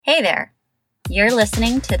Hey there! You're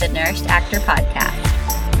listening to the Nourished Actor Podcast.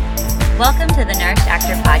 Welcome to the Nourished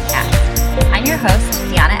Actor Podcast. I'm your host,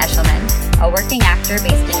 Deanna Eshelman, a working actor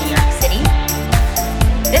based in New York City.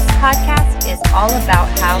 This podcast is all about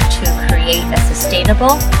how to create a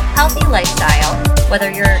sustainable, healthy lifestyle,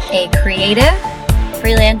 whether you're a creative,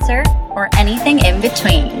 freelancer, or anything in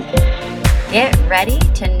between. Get ready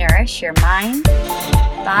to nourish your mind,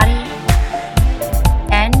 body,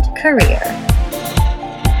 and career.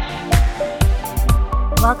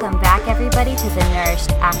 Welcome back, everybody, to the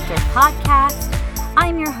Nourished Actor Podcast.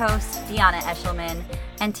 I'm your host, Deanna Eshelman,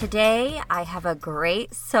 and today I have a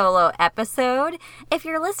great solo episode. If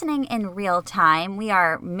you're listening in real time, we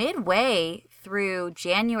are midway through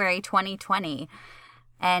January 2020,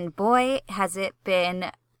 and boy, has it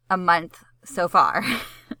been a month so far.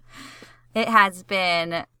 It has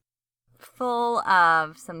been full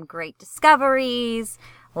of some great discoveries,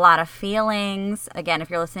 a lot of feelings. Again, if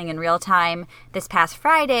you're listening in real time, this past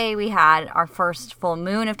Friday, we had our first full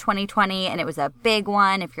moon of 2020, and it was a big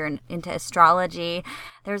one. If you're into astrology,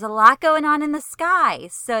 there's a lot going on in the sky.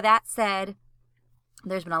 So that said,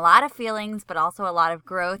 there's been a lot of feelings, but also a lot of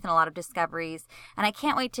growth and a lot of discoveries. And I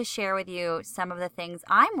can't wait to share with you some of the things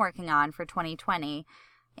I'm working on for 2020,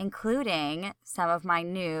 including some of my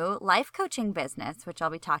new life coaching business, which I'll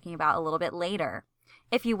be talking about a little bit later.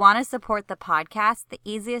 If you want to support the podcast, the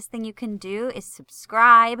easiest thing you can do is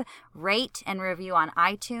subscribe, rate, and review on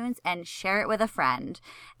iTunes, and share it with a friend.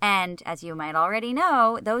 And as you might already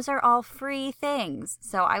know, those are all free things.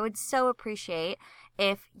 So I would so appreciate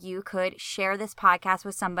if you could share this podcast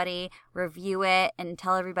with somebody, review it, and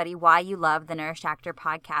tell everybody why you love the Nourished Actor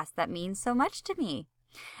Podcast. That means so much to me.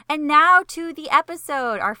 And now to the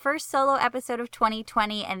episode, our first solo episode of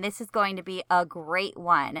 2020, and this is going to be a great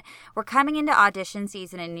one. We're coming into audition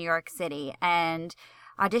season in New York City, and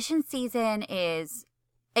audition season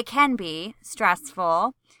it can be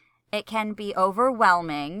stressful, it can be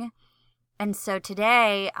overwhelming, and so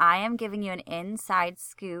today I am giving you an inside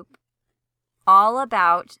scoop all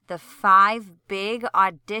about the 5 big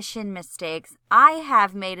audition mistakes I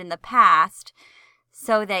have made in the past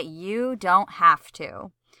so that you don't have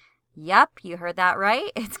to. Yep, you heard that right.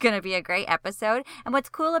 It's going to be a great episode. And what's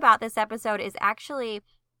cool about this episode is actually,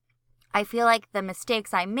 I feel like the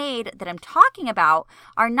mistakes I made that I'm talking about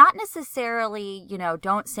are not necessarily,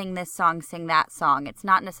 don't sing this song, sing that song. It's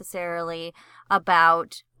not necessarily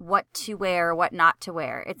about what to wear, what not to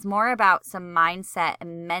wear. It's more about some mindset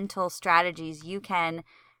and mental strategies you can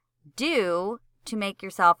do to make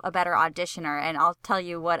yourself a better auditioner. And I'll tell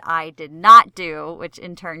you what I did not do, which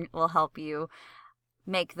in turn will help you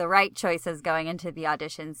make the right choices going into the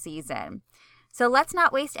audition season. So let's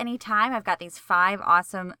not waste any time. I've got these 5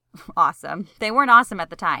 awesome. They weren't awesome at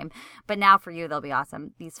the time, but now for you, they'll be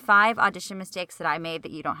awesome. These 5 audition mistakes that I made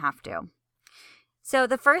that you don't have to. So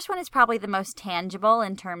the first one is probably the most tangible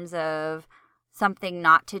in terms of something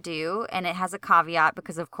not to do. And it has a caveat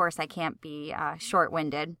because, of course, I can't be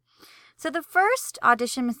short-winded. So the first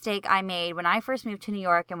audition mistake I made when I first moved to New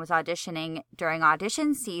York and was auditioning during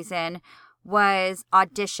audition season was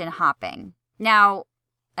audition hopping. Now,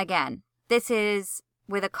 again, this is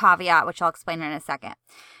with a caveat, which I'll explain in a second.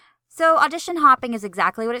 So audition hopping is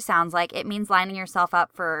exactly what it sounds like. It means lining yourself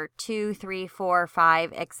up for 2, 3, 4,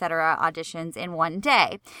 5, etc. auditions in one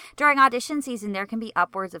day. During audition season, there can be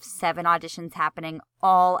upwards of 7 auditions happening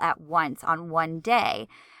all at once on one day.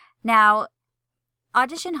 Now,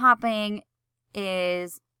 audition hopping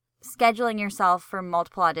is scheduling yourself for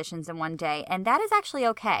multiple auditions in one day, and that is actually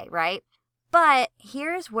okay, right? But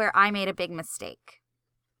here's where I made a big mistake.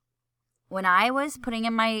 When I was putting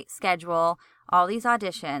in my schedule all these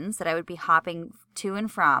auditions that I would be hopping to and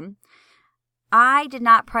from, I did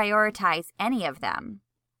not prioritize any of them.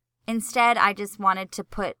 Instead, I just wanted to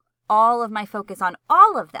put all of my focus on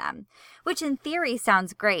all of them, which in theory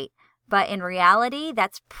sounds great. But in reality,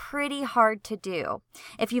 that's pretty hard to do.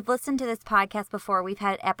 If you've listened to this podcast before, we've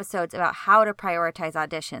had episodes about how to prioritize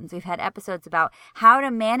auditions. We've had episodes about how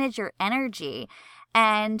to manage your energy.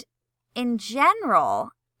 And in general,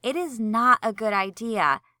 it is not a good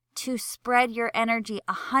idea to spread your energy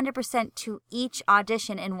 100% to each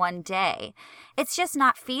audition in one day. It's just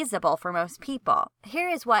not feasible for most people. Here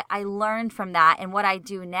is what I learned from that and what I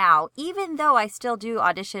do now, even though I still do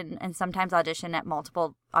audition and sometimes audition at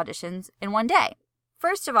multiple auditions in one day.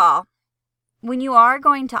 First of all, when you are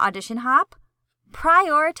going to audition hop,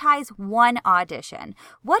 prioritize one audition.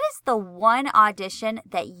 What is the one audition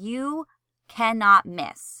that you cannot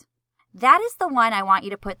miss? that is the one I want you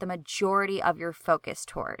to put the majority of your focus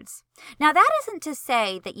towards. Now, that isn't to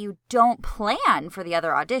say that you don't plan for the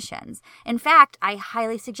other auditions. In fact, I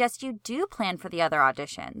highly suggest you do plan for the other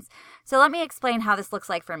auditions. So let me explain how this looks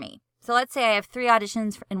like for me. So let's say I have 3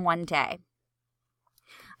 auditions in one day.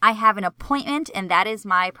 I have an appointment, and that is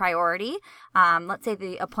my priority. Let's say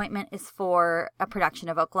the appointment is for a production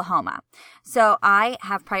of Oklahoma. So I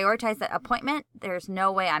have prioritized that appointment. There's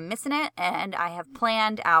no way I'm missing it, and I have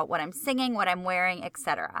planned out what I'm singing, what I'm wearing,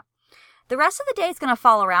 etc. The rest of the day is going to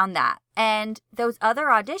fall around that. And those other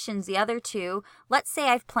auditions, the other 2, let's say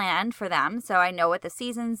I've planned for them. So I know what the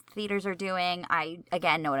seasons theaters are doing. I,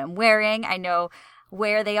 again, know what I'm wearing. I know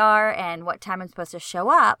where they are and what time I'm supposed to show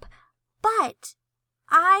up. But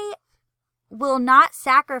I will not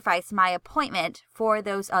sacrifice my appointment for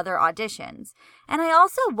those other auditions. And I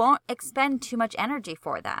also won't expend too much energy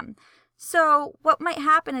for them. So what might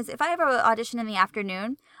happen is if I have an audition in the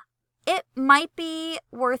afternoon, it might be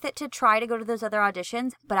worth it to try to go to those other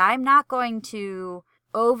auditions, but I'm not going to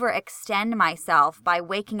overextend myself by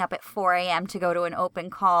waking up at 4 a.m. to go to an open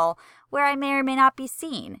call where I may or may not be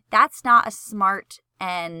seen. That's not a smart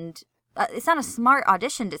it's not a smart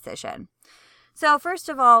audition decision. So first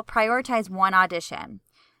of all, prioritize one audition.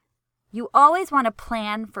 You always want to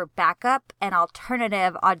plan for backup and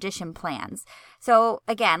alternative audition plans. So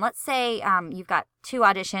again, let's say you've got 2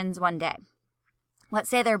 auditions one day. Let's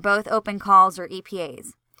say they're both open calls or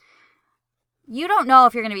EPAs. You don't know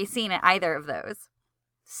if you're going to be seen at either of those.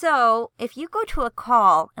 So if you go to a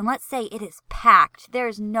call and let's say it is packed,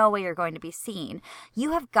 there's no way you're going to be seen.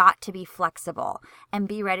 You have got to be flexible and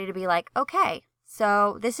be ready to be like, okay,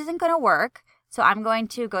 so this isn't going to work. So I'm going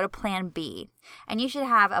to go to plan B. And you should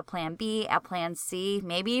have a plan B, a plan C,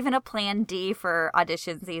 maybe even a plan D for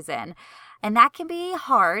audition season. And that can be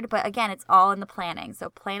hard, but again, it's all in the planning. So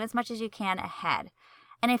plan as much as you can ahead.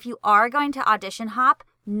 And if you are going to audition hop,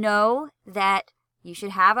 know that you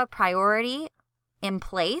should have a priority in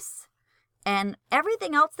place. And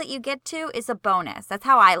everything else that you get to is a bonus. That's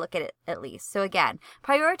how I look at it, at least. So again,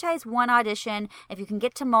 prioritize one audition. If you can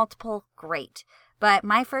get to multiple, great. But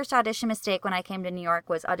my first audition mistake when I came to New York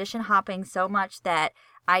was audition hopping so much that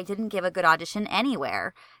I didn't give a good audition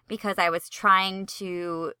anywhere because I was trying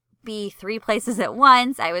to be 3 places at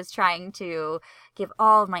once. I was trying to give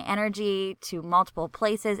all of my energy to multiple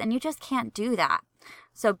places, and you just can't do that.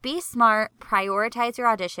 So be smart, prioritize your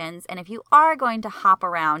auditions, and if you are going to hop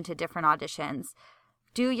around to different auditions,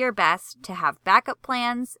 do your best to have backup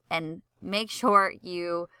plans and make sure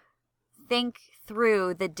you think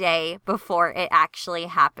through the day before it actually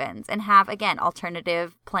happens and have, again,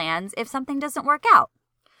 alternative plans if something doesn't work out.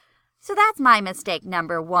 So that's my mistake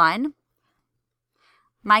number 1.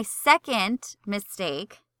 My second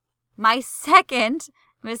mistake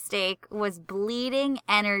was bleeding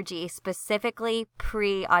energy, specifically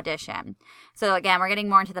pre-audition. So again, we're getting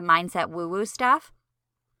more into the mindset woo-woo stuff.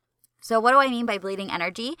 So what do I mean by bleeding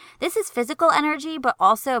energy? This is physical energy, but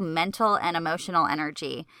also mental and emotional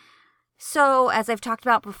energy. So as I've talked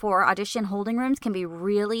about before, audition holding rooms can be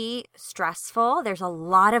really stressful. There's a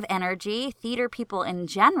lot of energy. Theater people in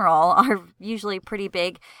general are usually pretty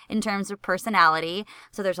big in terms of personality.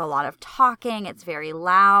 So there's a lot of talking. It's very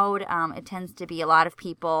loud. It tends to be a lot of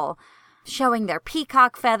people showing their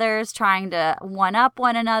peacock feathers, trying to one-up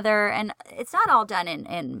one another. And it's not all done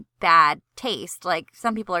in bad taste. Like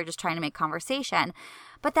some people are just trying to make conversation.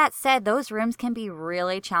 But that said, those rooms can be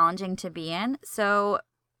really challenging to be in. So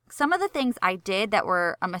some of the things I did that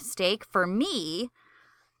were a mistake for me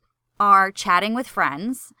are chatting with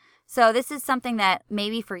friends. So this is something that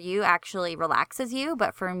maybe for you actually relaxes you,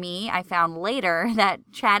 but for me, I found later that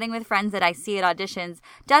chatting with friends that I see at auditions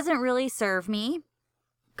doesn't really serve me.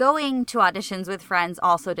 Going to auditions with friends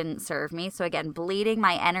also didn't serve me. So again, bleeding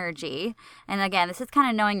my energy. And again, this is kind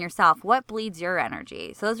of knowing yourself. What bleeds your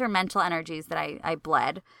energy? So those are mental energies that I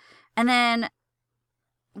bled. And then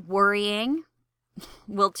worrying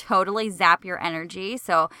will totally zap your energy.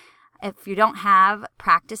 So if you don't have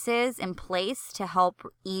practices in place to help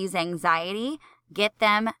ease anxiety, get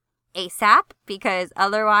them ASAP, because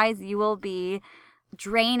otherwise you will be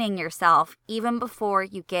draining yourself even before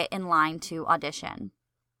you get in line to audition.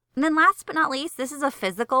 And then last but not least, this is a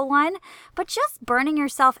physical one, but just burning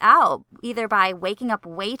yourself out, either by waking up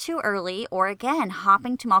way too early or, again,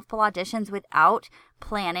 hopping to multiple auditions without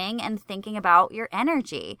planning and thinking about your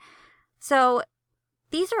energy. So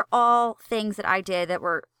these are all things that I did that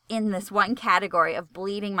were in this one category of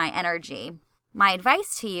bleeding my energy. My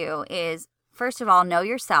advice to you is, first of all, know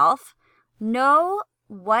yourself, know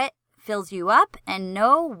what fills you up, and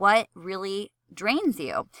know what really drains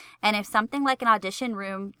you. And if something like an audition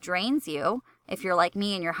room drains you, If you're like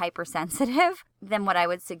me and you're hypersensitive, then what I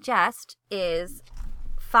would suggest is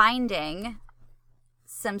finding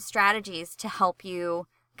some strategies to help you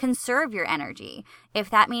conserve your energy. If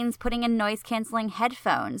that means putting in noise-canceling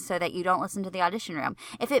headphones so that you don't listen to the audition room.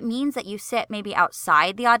 If it means that you sit maybe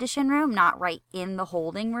outside the audition room, not right in the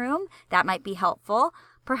holding room, that might be helpful.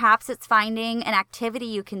 Perhaps it's finding an activity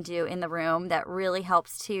you can do in the room that really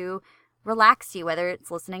helps to relax you, whether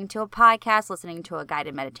it's listening to a podcast, listening to a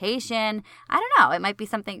guided meditation. I don't know. It might be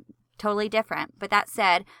something totally different. But that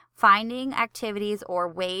said, finding activities or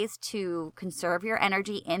ways to conserve your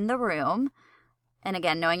energy in the room. And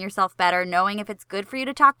again, knowing yourself better, knowing if it's good for you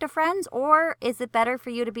to talk to friends, or is it better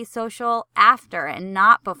for you to be social after and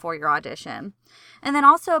not before your audition? And then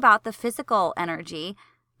also about the physical energy,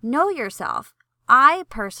 know yourself. I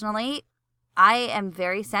am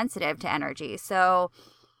very sensitive to energy. So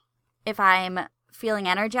if I'm feeling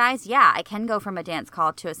energized, yeah, I can go from a dance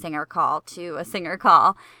call to a singer call to a singer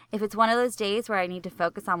call. If it's one of those days where I need to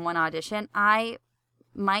focus on one audition, I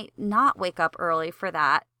might not wake up early for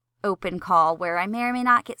that open call where I may or may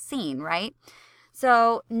not get seen, right?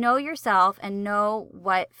 So know yourself and know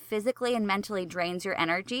what physically and mentally drains your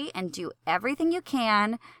energy, and do everything you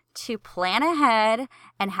can to plan ahead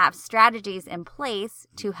and have strategies in place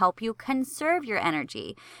to help you conserve your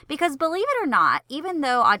energy. Because believe it or not, even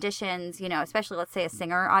though auditions, especially let's say a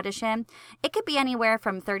singer audition, it could be anywhere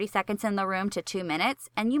from 30 seconds in the room to 2 minutes.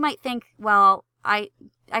 And you might think, well, I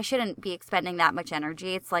shouldn't be expending that much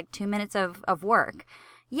energy. It's like 2 minutes of work.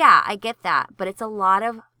 Yeah, I get that. But it's a lot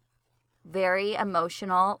of very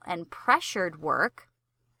emotional and pressured work.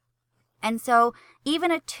 And so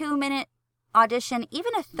even a 2-minute audition,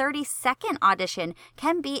 even a 30-second audition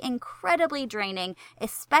can be incredibly draining,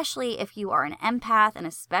 especially if you are an empath and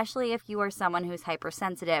especially if you are someone who's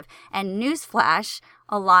hypersensitive. And newsflash,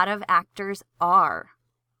 a lot of actors are.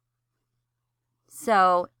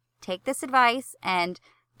 So take this advice and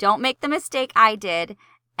don't make the mistake I did,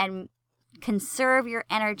 and conserve your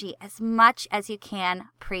energy as much as you can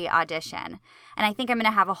pre-audition. And I think I'm going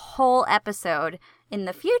to have a whole episode in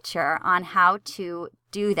the future on how to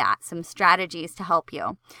do that, some strategies to help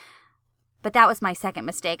you. But that was my second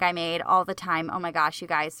mistake I made all the time. Oh my gosh, you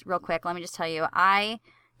guys, real quick, let me just tell you, I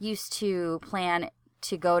used to plan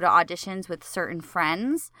to go to auditions with certain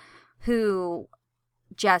friends who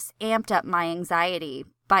just amped up my anxiety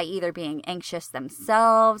by either being anxious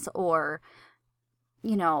themselves or,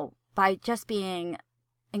 by just being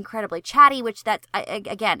incredibly chatty, which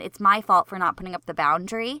again, it's my fault for not putting up the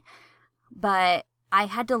boundary. But I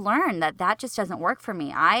had to learn that just doesn't work for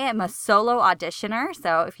me. I am a solo auditioner,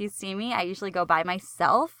 so if you see me, I usually go by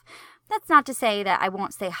myself. That's not to say that I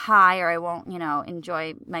won't say hi or I won't,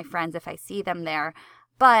 enjoy my friends if I see them there.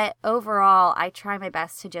 But overall, I try my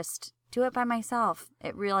best to just do it by myself.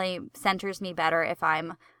 It really centers me better if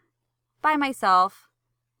I'm by myself,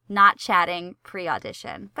 not chatting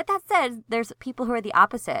pre-audition. But that said, there's people who are the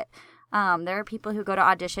opposite. There are people who go to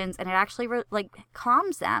auditions and it actually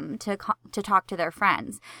calms them to talk to their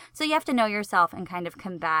friends. So you have to know yourself and kind of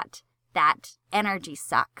combat that energy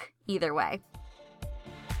suck either way.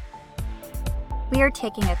 We are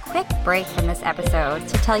taking a quick break from this episode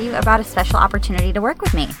to tell you about a special opportunity to work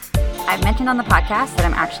with me. I've mentioned on the podcast that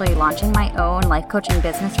I'm actually launching my own life coaching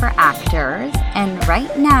business for actors, and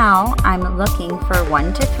right now I'm looking for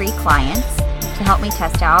 1 to 3 clients to help me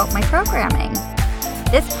test out my programming.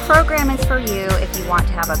 This program is for you if you want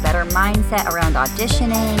to have a better mindset around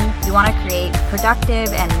auditioning, you want to create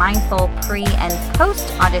productive and mindful pre- and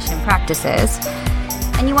post-audition practices,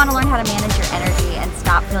 and you want to learn how to manage your energy and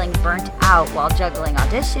stop feeling burnt out while juggling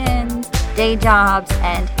auditions, day jobs,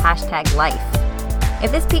 and #life.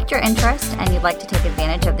 If this piqued your interest and you'd like to take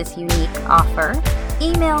advantage of this unique offer,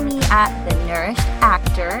 email me at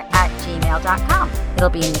thenourishedactor@gmail.com. It'll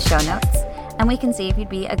be in the show notes, and we can see if you'd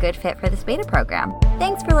be a good fit for this beta program.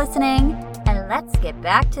 Thanks for listening, and let's get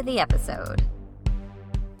back to the episode.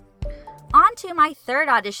 On to my third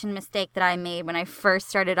audition mistake that I made when I first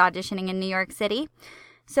started auditioning in New York City.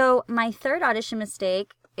 So my third audition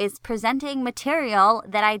mistake is presenting material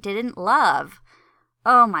that I didn't love.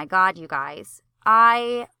 Oh my God, you guys.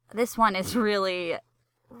 This one is really,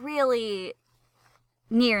 really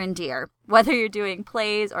near and dear. Whether you're doing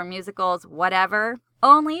plays or musicals, whatever,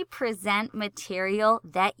 only present material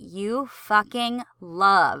that you fucking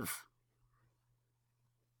love.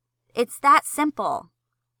 It's that simple.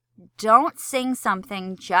 Don't sing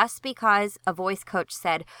something just because a voice coach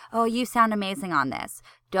said, "Oh, you sound amazing on this."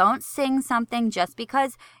 Don't sing something just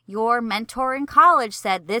because your mentor in college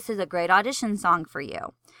said this is a great audition song for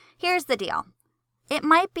you. Here's the deal. It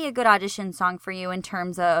might be a good audition song for you in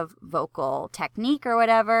terms of vocal technique or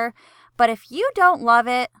whatever, But if you don't love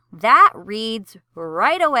it, that reads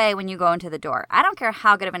right away when you go into the door. I don't care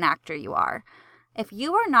how good of an actor you are. If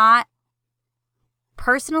you are not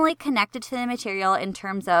personally connected to the material in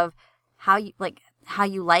terms of how you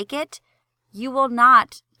like it, you will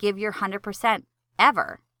not give your 100%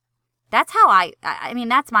 ever. That's how I mean,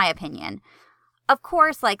 that's my opinion. Of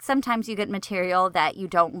course, like sometimes you get material that you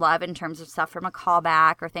don't love in terms of stuff from a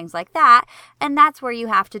callback or things like that. And that's where you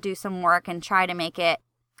have to do some work and try to make it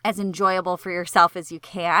as enjoyable for yourself as you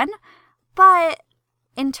can. But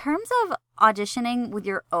in terms of auditioning with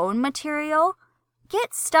your own material,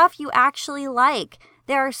 get stuff you actually like.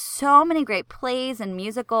 There are so many great plays and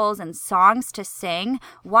musicals and songs to sing.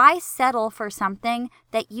 Why settle for something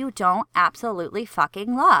that you don't absolutely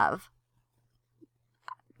fucking love?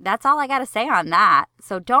 That's all I got to say on that.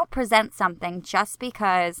 So don't present something just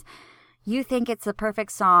because you think it's the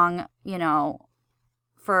perfect song, you know,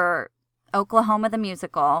 for Oklahoma the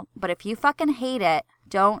musical. But if you fucking hate it,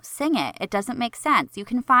 don't sing it. It doesn't make sense. You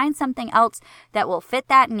can find something else that will fit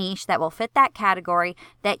that niche, that will fit that category,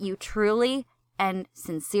 that you truly and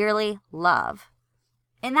sincerely love.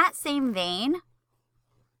 In that same vein,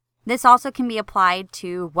 this also can be applied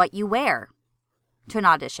to what you wear to an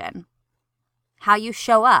audition. How you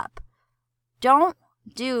show up. Don't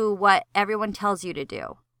do what everyone tells you to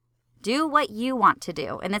do. Do what you want to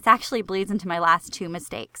do. And this actually bleeds into my last 2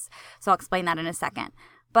 mistakes. So I'll explain that in a second.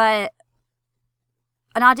 But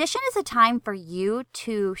an audition is a time for you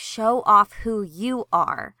to show off who you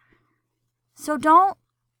are. So don't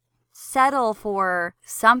settle for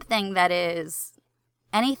something that is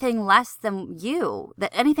anything less than you,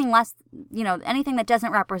 anything that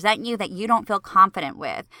doesn't represent you, that you don't feel confident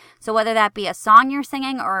with. So whether that be a song you're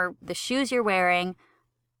singing or the shoes you're wearing,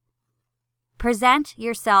 present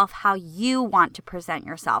yourself how you want to present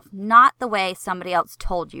yourself, not the way somebody else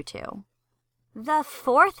told you to. The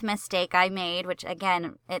 4th mistake I made, which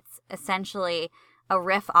again, it's essentially a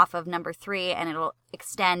riff off of number 3 and it'll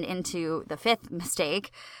extend into the 5th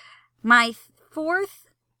mistake. My 4th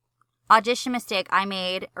audition mistake I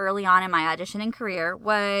made early on in my auditioning career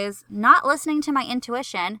was not listening to my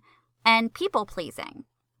intuition and people pleasing.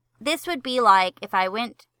 This would be like if I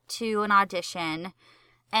went to an audition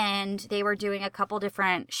and they were doing a couple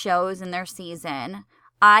different shows in their season,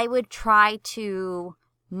 I would try to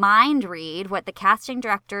mind read what the casting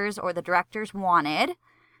directors or the directors wanted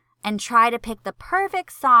and try to pick the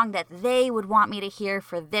perfect song that they would want me to hear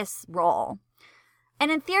for this role.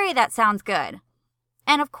 And in theory, that sounds good.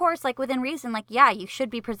 And of course, like within reason, like, yeah, you should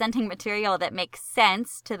be presenting material that makes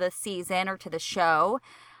sense to the season or to the show.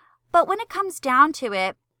 But when it comes down to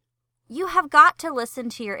it, you have got to listen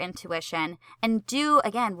to your intuition and do,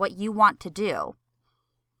 again, what you want to do.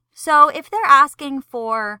 So if they're asking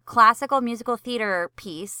for classical musical theater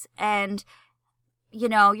piece and, you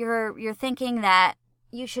know, you're thinking that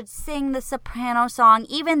you should sing the soprano song,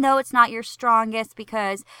 even though it's not your strongest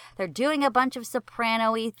because they're doing a bunch of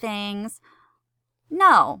soprano-y things,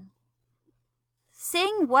 no.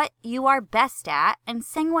 Sing what you are best at and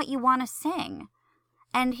sing what you want to sing.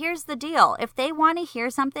 And here's the deal. If they want to hear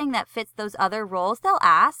something that fits those other roles, they'll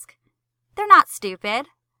ask. They're not stupid.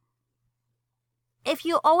 If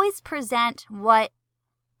you always present what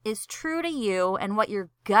is true to you and what your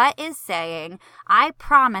gut is saying, I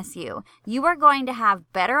promise you, you are going to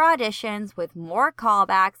have better auditions with more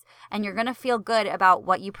callbacks and you're going to feel good about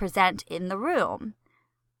what you present in the room.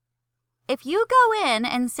 If you go in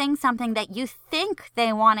and sing something that you think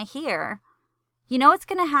they want to hear, you know what's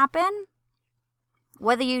going to happen?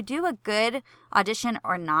 Whether you do a good audition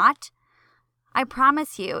or not, I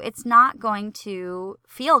promise you, it's not going to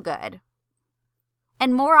feel good.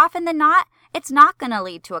 And more often than not, it's not going to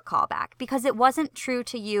lead to a callback because it wasn't true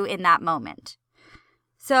to you in that moment.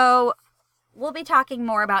 So we'll be talking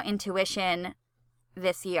more about intuition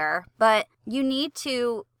this year, but you need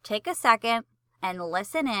to take a second and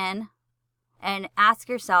listen in and ask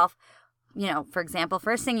yourself, you know, for example,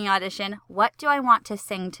 for a singing audition, what do I want to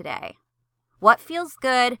sing today? What feels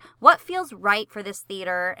good? What feels right for this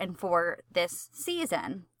theater and for this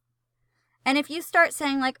season? And if you start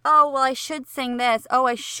saying like, oh, well, I should sing this. Oh,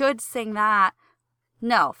 I should sing that.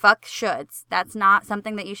 No, fuck shoulds. That's not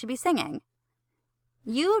something that you should be singing.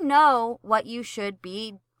 You know what you should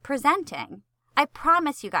be presenting. I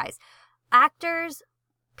promise you guys, actors,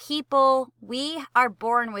 people, we are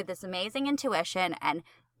born with this amazing intuition, and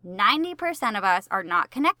 90% of us are not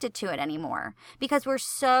connected to it anymore because we're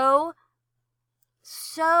so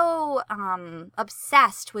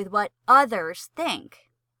obsessed with what others think.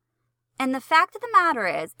 And the fact of the matter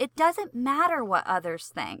is, it doesn't matter what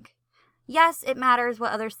others think. Yes, it matters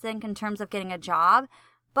what others think in terms of getting a job,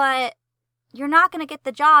 but you're not going to get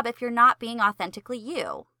the job if you're not being authentically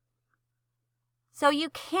you. So you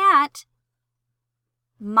can't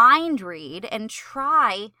mind read and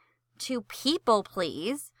try to people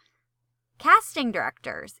please casting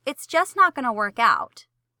directors. It's just not going to work out.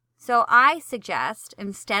 So I suggest,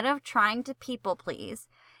 instead of trying to people please,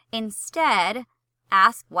 instead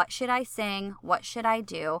ask, what should I sing? What should I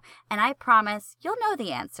do? And I promise you'll know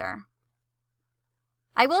the answer.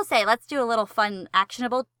 I will say, let's do a little fun,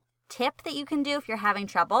 actionable tip that you can do if you're having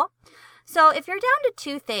trouble. So if you're down to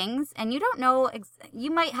two things and you don't know,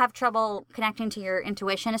 you might have trouble connecting to your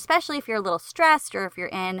intuition, especially if you're a little stressed or if you're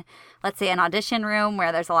in, let's say, an audition room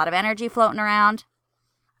where there's a lot of energy floating around.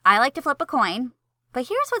 I like to flip a coin, but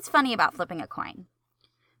here's what's funny about flipping a coin.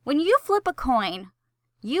 When you flip a coin,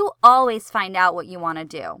 you always find out what you want to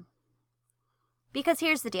do. Because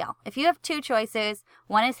here's the deal. If you have two choices,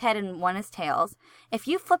 one is head and one is tails, if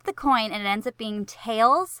you flip the coin and it ends up being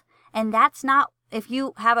tails, and that's not, if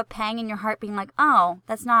you have a pang in your heart being like, I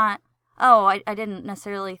didn't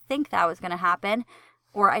necessarily think that was going to happen,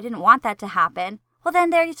 or I didn't want that to happen, well then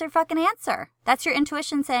there's your fucking answer. That's your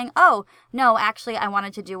intuition saying, oh, no, actually I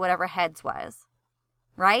wanted to do whatever heads was.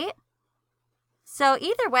 Right? So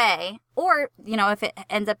either way, or, if it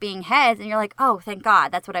ends up being heads and you're like, oh, thank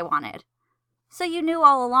God, that's what I wanted. So you knew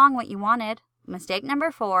all along what you wanted. Mistake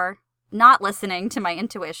number 4, not listening to my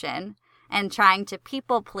intuition and trying to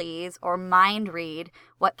people please or mind read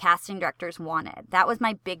what casting directors wanted. That was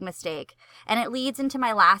my big mistake. And it leads into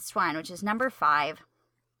my last one, which is number 5.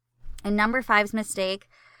 And number 5's mistake,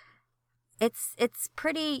 it's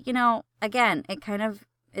pretty, again, it kind of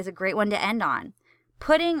is a great one to end on.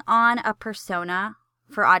 Putting on a persona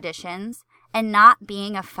for auditions and not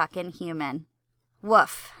being a fucking human.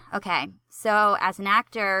 Woof. Okay, so as an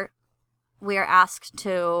actor, we're asked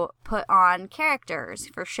to put on characters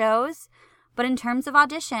for shows, but in terms of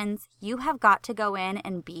auditions, you have got to go in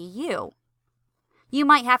and be you. You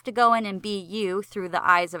might have to go in and be you through the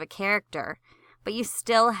eyes of a character, but you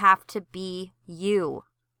still have to be you.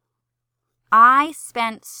 I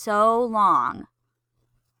spent so long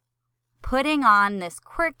putting on this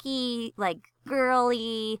quirky,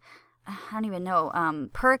 girly, I don't even know,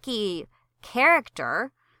 perky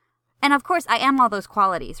character. And of course, I am all those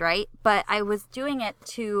qualities, right? But I was doing it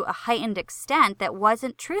to a heightened extent that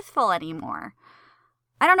wasn't truthful anymore.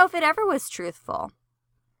 I don't know if it ever was truthful.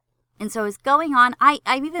 And so it was going on.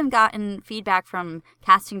 I've even gotten feedback from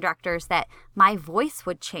casting directors that my voice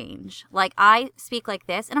would change. Like, I speak like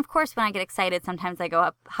this. And of course, when I get excited, sometimes I go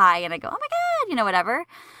up high and I go, oh my God, whatever.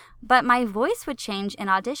 But my voice would change in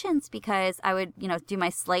auditions because I would, do my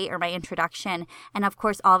slate or my introduction. And of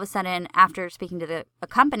course, all of a sudden, after speaking to the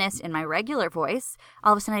accompanist in my regular voice,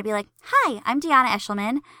 all of a sudden I'd be like, hi, I'm Deanna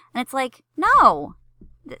Eshelman. And it's like, no,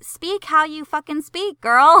 speak how you fucking speak,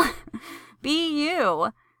 girl. Be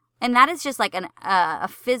you. And that is just like a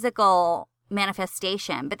physical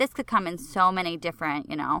manifestation. But this could come in so many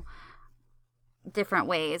different, different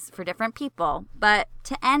ways for different people. But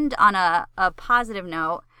to end on a positive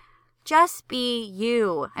note, just be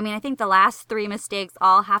you. I mean, I think the last 3 mistakes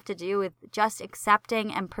all have to do with just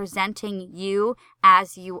accepting and presenting you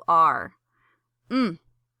as you are.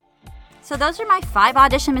 So those are my 5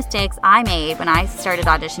 audition mistakes I made when I started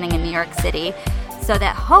auditioning in New York City, so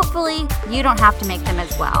that hopefully you don't have to make them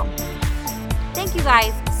as well. Thank you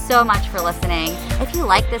guys so much for listening. If you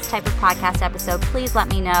like this type of podcast episode, please let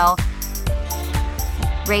me know.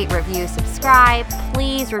 Rate, review, subscribe.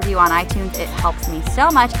 Please review on iTunes. It helps me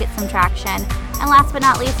so much get some traction. And last but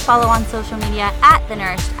not least, follow on social media at The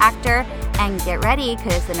Nourished Actor. And get ready,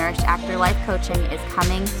 because The Nourished Actor Life Coaching is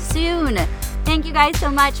coming soon. Thank you guys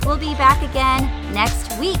so much. We'll be back again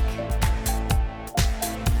next week.